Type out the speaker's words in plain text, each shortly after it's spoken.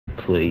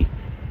play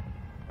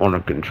on a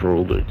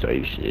controller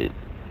type shit.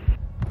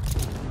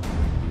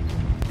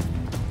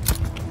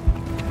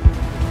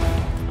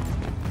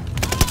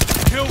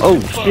 Oh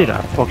shit,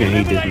 I fucking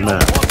hate this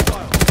map.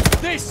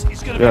 This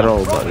is gonna Got be all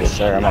a about it.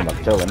 Sir, I'm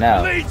almost killing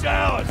now. Lead's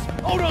ours.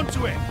 Hold on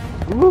to it.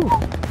 Woo!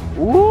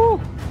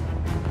 Woo!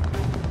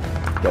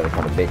 Go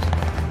from the bitch.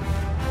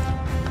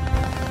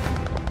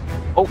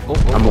 Oh,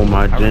 I'm on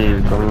my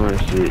James Bond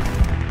shit.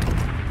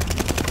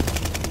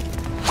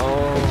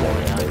 Oh,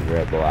 yeah.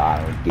 Red boy,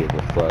 I don't give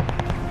a fuck.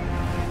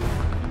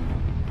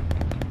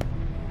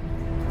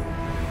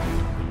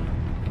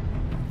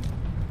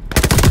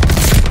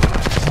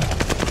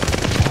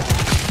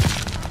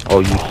 Oh,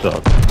 you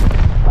suck.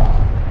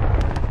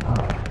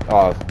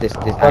 Oh, this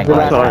I ain't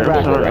I'm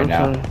sorry, right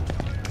now.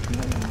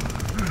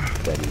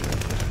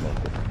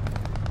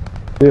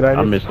 Dude,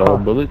 I missed all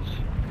bullets.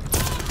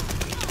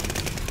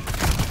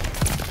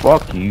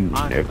 Fuck you,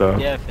 nigga.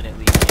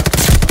 Definitely.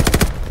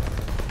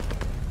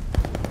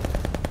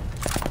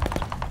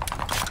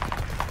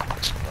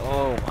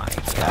 Oh my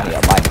god.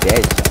 Yeah, my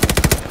dead.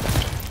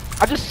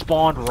 I just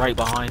spawned right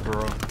behind,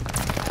 bro.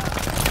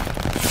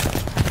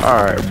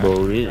 Alright,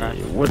 bro.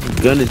 What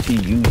gun is he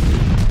using?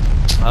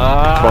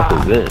 Fuck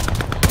is this?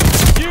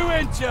 New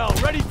intel,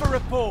 ready for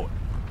report.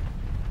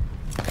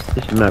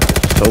 This map is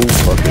so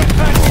fucking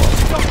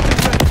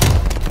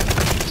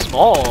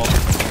small. Small?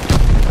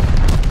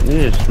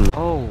 Yeah, small.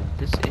 Oh,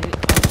 this is it.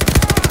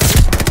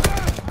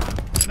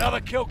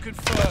 Another kill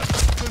confirmed.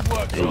 Good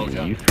work, Hey,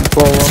 soldier. if you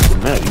fall off the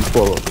map, you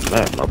fall off the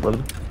map, my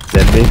brother.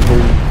 That big hole.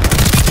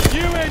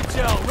 New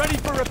intel, ready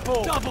for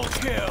report. Double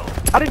kill.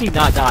 How did he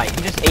not die?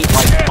 He just ate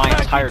like Care my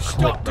package entire clip,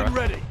 stocked bro. and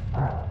ready.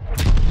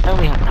 I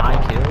only have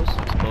 9 kills.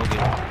 It's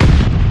bogus.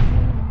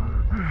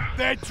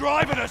 They're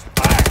driving us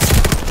back.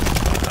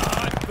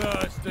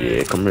 Bloodthirsty.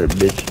 Yeah, come here,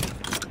 bitch.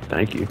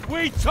 Thank you.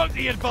 We took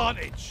the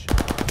advantage.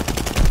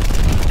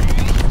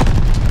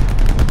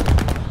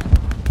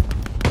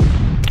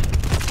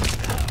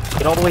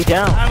 Get all the way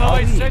down.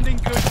 Allies Oh, sending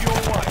goods your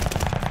way.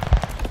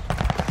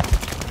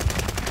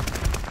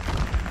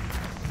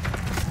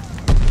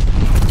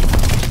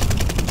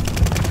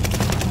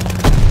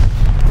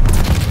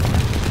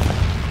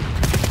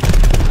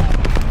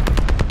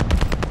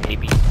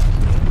 maybe.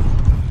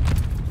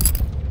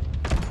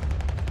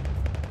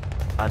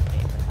 I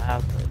think I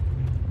have it.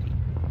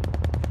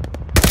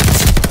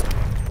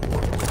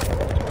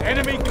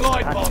 Enemy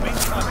glide bomb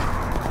incoming.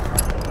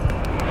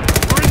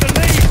 We're in the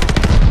lead.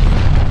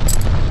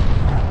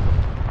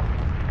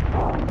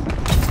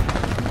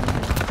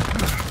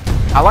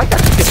 I like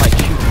that you can like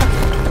shoot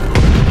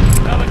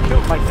Another kill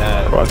like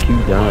that. Fuck you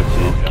down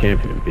to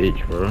camping,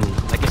 bitch, bro.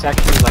 Like it's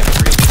actually like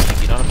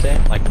realistic, you know what I'm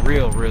saying? Like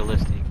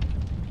realistic.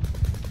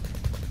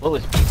 What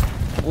was me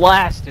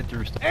blasting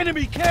through stuff?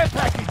 Enemy care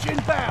package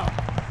inbound.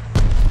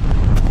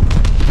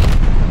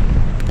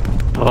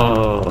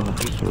 Oh,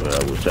 I swear,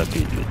 I wish I could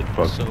use the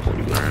fucking So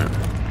 40 grand.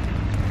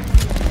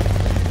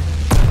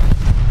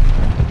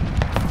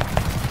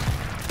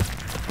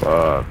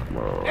 Fuck,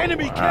 bro.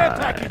 Enemy care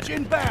package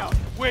inbound.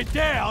 We're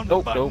down,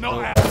 Nope, but nope, not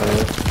nope. out.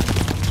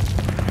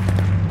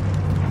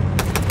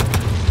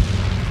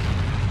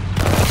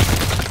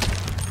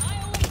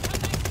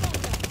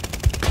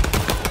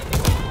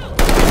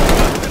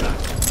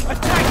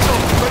 Attack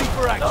dog ready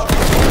for action.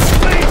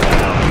 Lead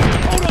down.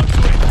 Hold on to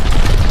it.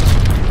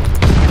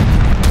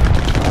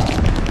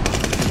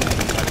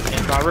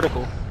 And got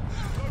vertical.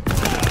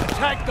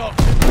 Attack dog.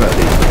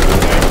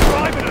 They're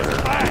driving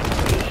us back.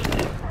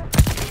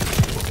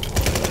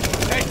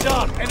 Heads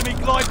up. Enemy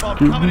glide bomb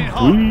coming in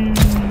hot.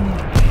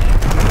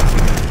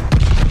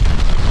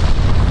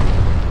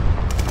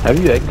 Have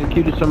you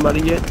executed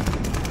somebody yet?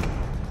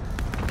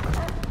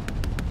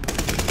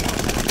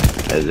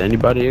 Has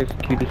anybody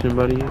executed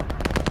somebody yet?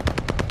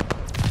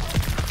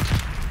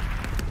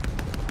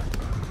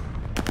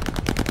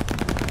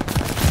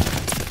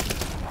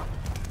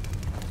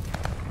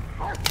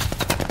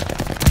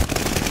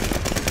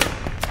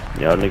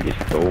 Y'all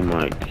niggas stole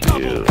my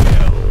kill. Bro.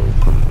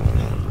 Come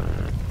on,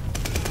 man.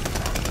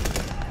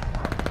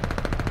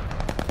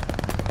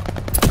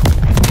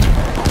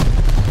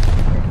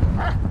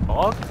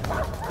 Dog?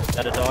 Is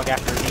that a dog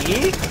after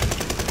me?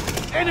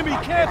 Enemy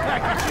care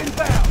package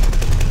inbound.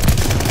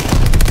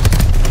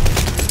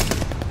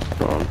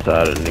 Bro, I'm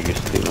tired of niggas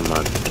stealing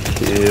my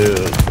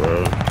kills,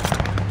 bro.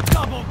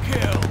 Double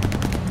kill.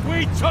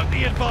 We took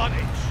the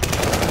advantage.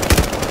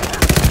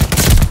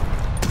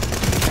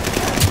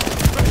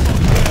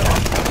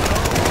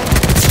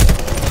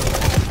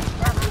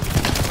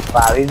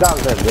 Wow, these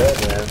dogs are good,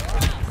 man.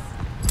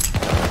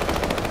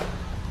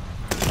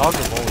 Dogs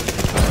are bullies.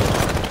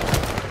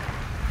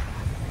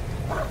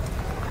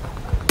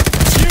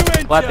 New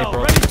Glad they intel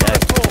broke ready his for head.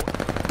 report.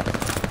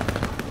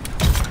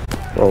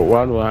 Bro,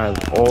 why do I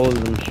have all of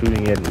them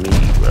shooting at me,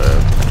 bro?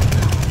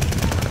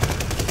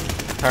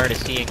 Tired of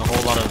seeing a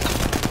whole lot of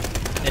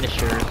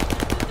finishers.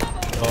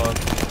 Dog.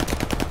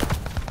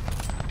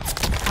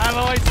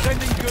 Allies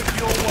sending goods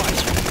your way.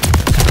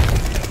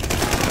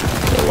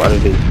 So why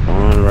did they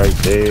spawn right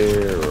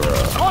there?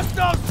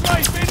 Hostile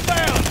strafe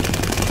inbound.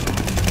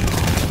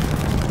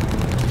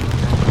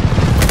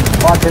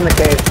 Watch in the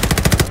cave.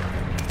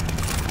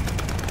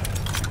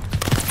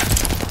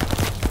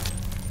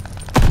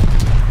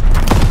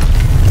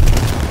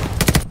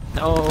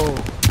 No.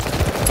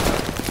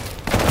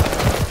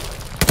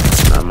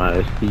 Not my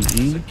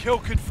STG. Kill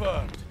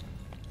confirmed.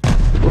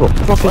 What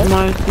the fuck is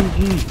my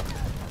STG?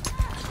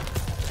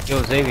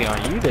 Yo, Xavier, are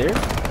you there?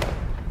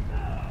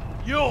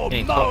 You're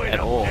Ain't close mowing at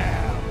them all.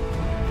 down.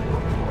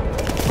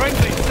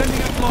 Friendly,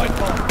 sending a glide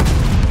bomb.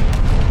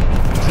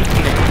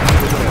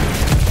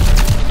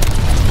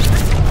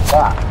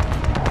 Ah,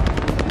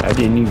 I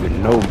didn't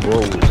even know bro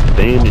was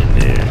standing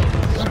there.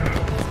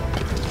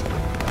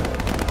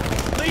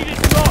 Lead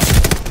is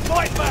lost.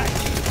 Fight back.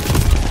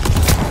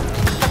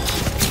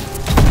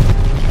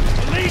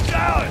 The lead's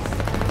ours.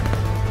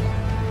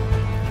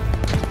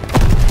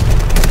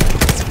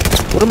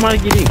 What am I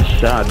getting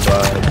shot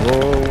by, bro?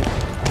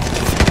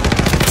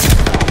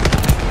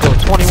 Yo,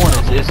 21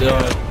 is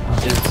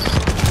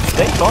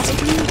they talking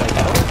to you like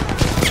that?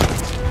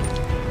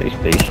 They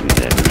stationed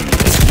at me.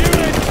 New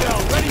intel,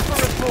 ready for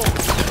report.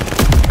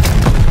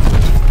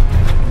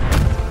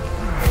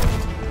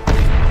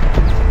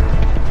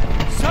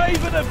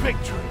 Savor the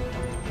victory.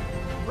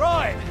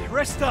 Right,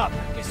 rest up,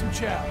 get some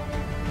chow.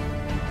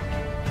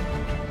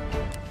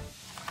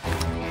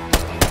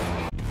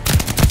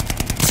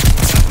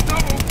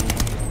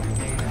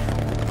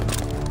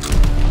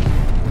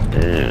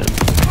 Damn.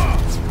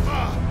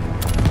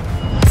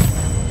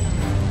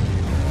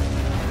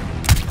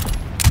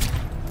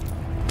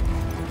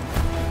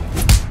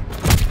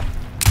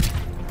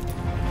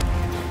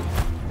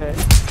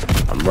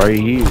 I'm right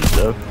here,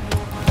 stuff.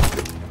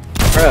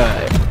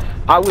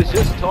 Bruh, I was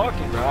just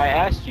talking, bro. I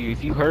asked you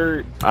if you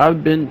heard.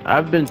 I've been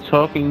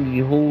talking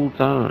the whole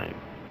time.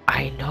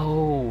 I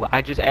know.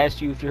 I just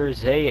asked you if you heard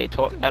Zay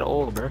talk at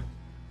all, bro.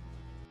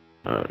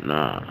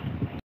 Nah.